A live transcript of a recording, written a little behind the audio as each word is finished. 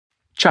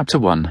Chapter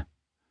 1.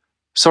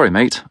 Sorry,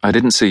 mate, I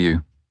didn't see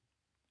you.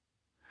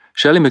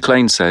 Shirley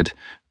MacLaine said,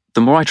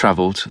 "The more I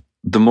travelled,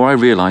 the more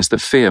I realised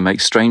that fear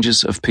makes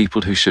strangers of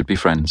people who should be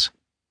friends."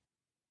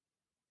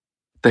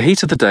 The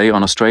heat of the day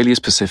on Australia's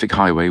Pacific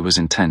Highway was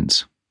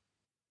intense.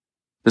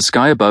 The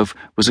sky above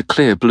was a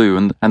clear blue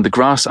and the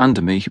grass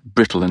under me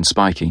brittle and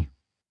spiky.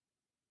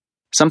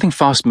 Something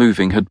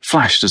fast-moving had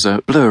flashed as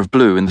a blur of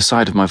blue in the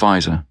side of my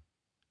visor.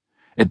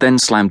 It then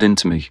slammed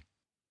into me.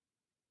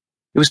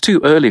 It was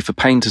too early for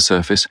pain to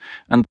surface,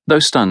 and though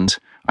stunned,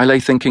 I lay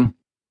thinking,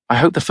 I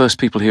hope the first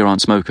people here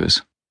aren't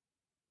smokers.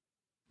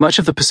 Much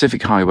of the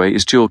Pacific Highway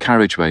is dual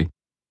carriageway,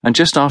 and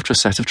just after a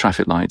set of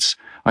traffic lights,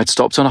 I'd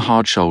stopped on a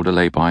hard shoulder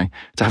lay-by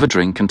to have a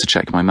drink and to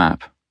check my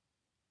map.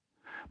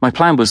 My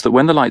plan was that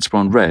when the lights were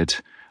on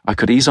red, I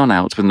could ease on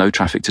out with no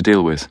traffic to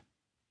deal with.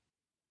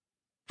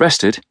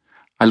 Rested,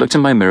 I looked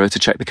in my mirror to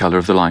check the colour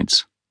of the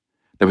lights.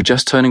 They were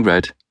just turning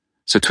red,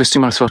 so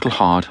twisting my throttle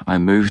hard, I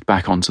moved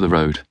back onto the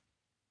road.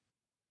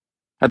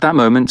 At that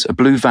moment, a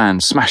blue van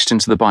smashed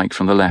into the bike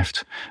from the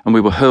left, and we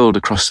were hurled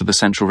across to the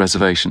central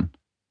reservation.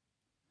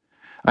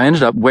 I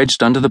ended up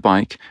wedged under the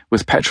bike,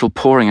 with petrol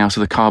pouring out of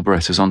the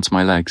carburetors onto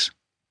my legs.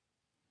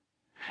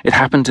 It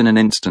happened in an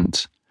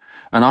instant,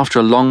 and after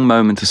a long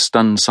moment of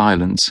stunned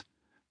silence,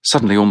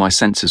 suddenly all my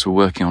senses were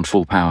working on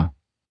full power.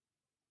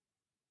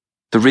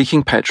 The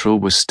reeking petrol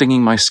was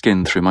stinging my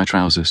skin through my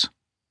trousers.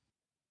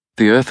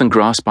 The earth and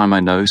grass by my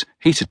nose,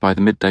 heated by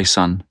the midday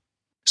sun,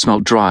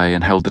 smelt dry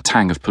and held the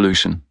tang of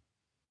pollution.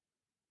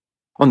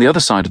 On the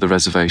other side of the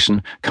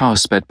reservation,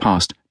 cars sped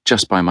past,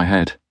 just by my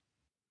head.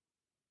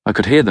 I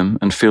could hear them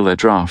and feel their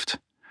draft,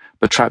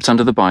 but trapped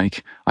under the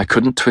bike, I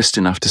couldn't twist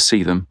enough to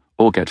see them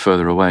or get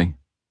further away.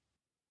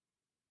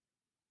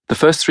 The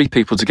first 3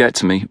 people to get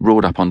to me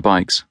roared up on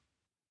bikes.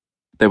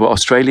 They were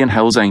Australian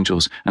Hells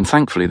Angels, and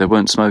thankfully they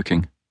weren't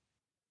smoking.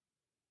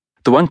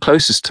 The one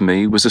closest to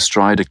me was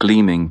astride a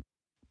gleaming,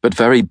 but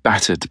very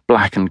battered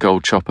black and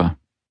gold chopper.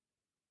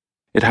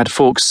 It had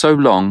forks so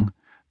long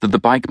that the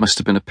bike must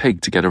have been a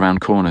pig to get around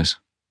corners.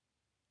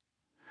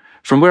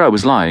 From where I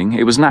was lying,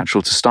 it was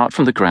natural to start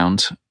from the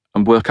ground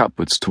and work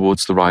upwards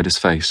towards the rider's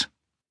face.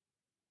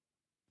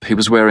 He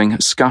was wearing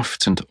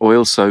scuffed and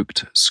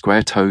oil-soaked,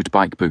 square-toed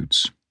bike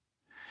boots.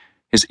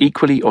 His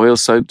equally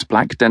oil-soaked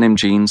black denim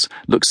jeans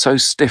looked so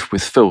stiff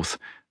with filth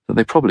that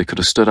they probably could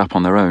have stood up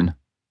on their own.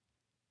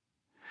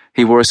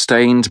 He wore a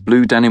stained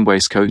blue denim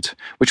waistcoat,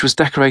 which was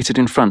decorated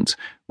in front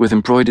with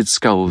embroidered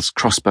skulls,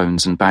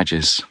 crossbones and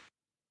badges.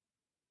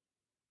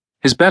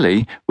 His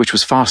belly, which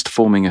was fast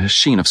forming a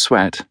sheen of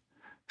sweat,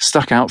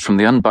 stuck out from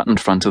the unbuttoned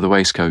front of the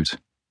waistcoat.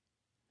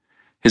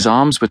 His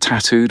arms were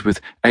tattooed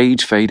with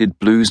age-faded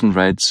blues and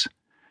reds,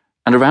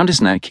 and around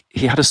his neck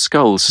he had a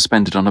skull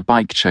suspended on a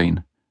bike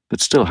chain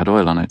that still had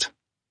oil on it.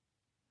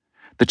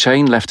 The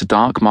chain left a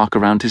dark mark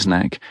around his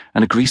neck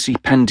and a greasy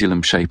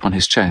pendulum shape on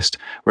his chest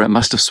where it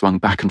must have swung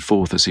back and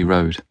forth as he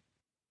rode.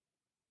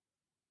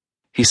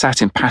 He sat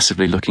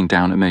impassively looking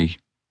down at me.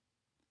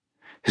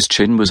 His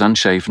chin was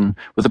unshaven,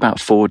 with about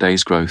 4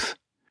 days' growth,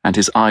 and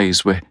his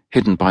eyes were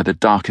hidden by the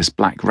darkest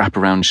black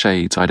wraparound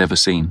shades I'd ever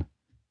seen.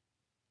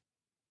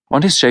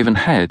 On his shaven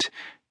head,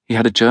 he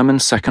had a German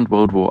Second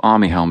World War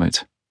Army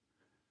helmet,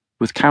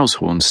 with cow's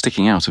horns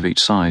sticking out of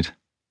each side.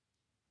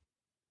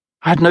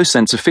 I had no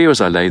sense of fear as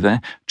I lay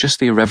there, just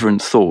the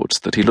irreverent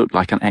thought that he looked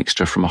like an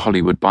extra from a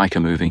Hollywood biker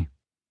movie.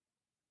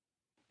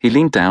 He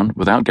leaned down,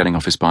 without getting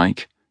off his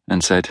bike,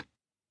 and said,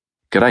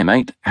 "G'day,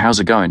 mate, how's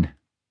it going?"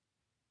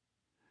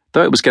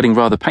 Though it was getting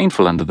rather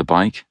painful under the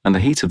bike, and the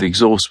heat of the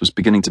exhaust was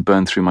beginning to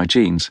burn through my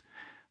jeans,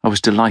 I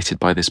was delighted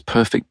by this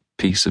perfect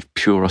piece of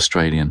pure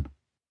Australian.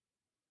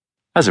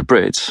 "As a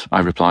Brit," I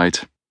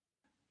replied,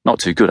 "not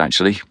too good,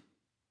 actually."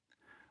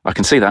 "I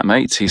can see that,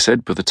 mate," he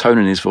said, with a tone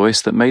in his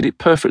voice that made it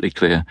perfectly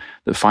clear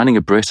that finding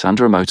a Brit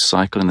under a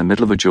motorcycle in the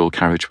middle of a dual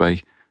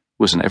carriageway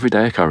was an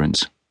everyday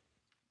occurrence.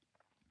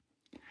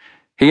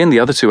 He and the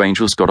other 2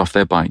 angels got off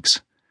their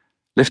bikes,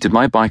 lifted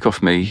my bike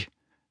off me,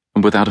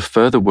 and without a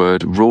further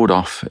word roared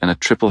off in a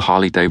triple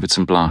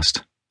Harley-Davidson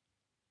blast.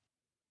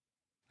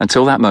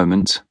 Until that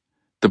moment,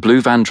 the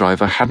blue van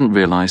driver hadn't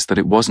realised that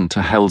it wasn't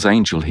a Hell's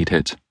Angel he'd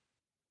hit.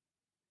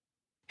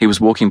 He was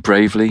walking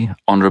bravely,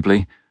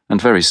 honourably, and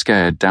very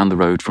scared down the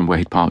road from where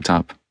he'd parked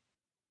up.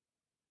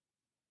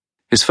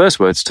 His first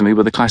words to me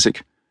were the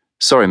classic,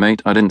 "Sorry,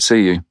 mate, I didn't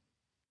see you."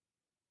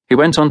 He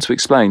went on to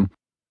explain,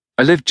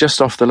 "I live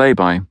just off the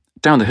lay-by,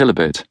 down the hill a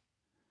bit.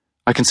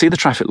 I can see the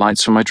traffic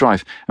lights from my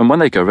drive, and when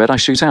they go red, I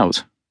shoot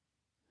out.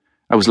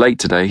 I was late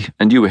today,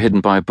 and you were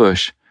hidden by a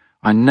bush.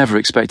 I never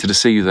expected to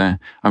see you there.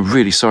 I'm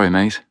really sorry,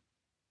 mate."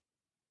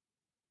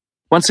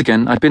 Once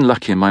again, I'd been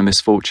lucky in my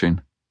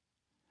misfortune.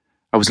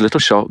 I was a little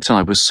shocked and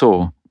I was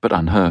sore, but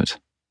unhurt.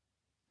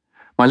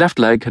 My left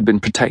leg had been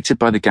protected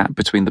by the gap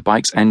between the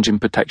bike's engine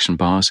protection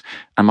bars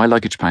and my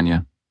luggage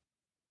pannier.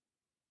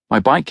 My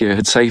bike gear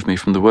had saved me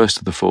from the worst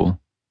of the fall.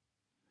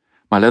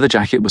 My leather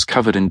jacket was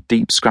covered in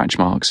deep scratch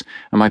marks,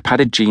 and my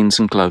padded jeans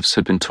and gloves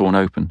had been torn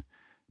open,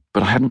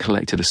 but I hadn't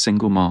collected a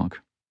single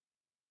mark.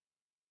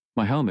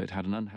 My helmet had an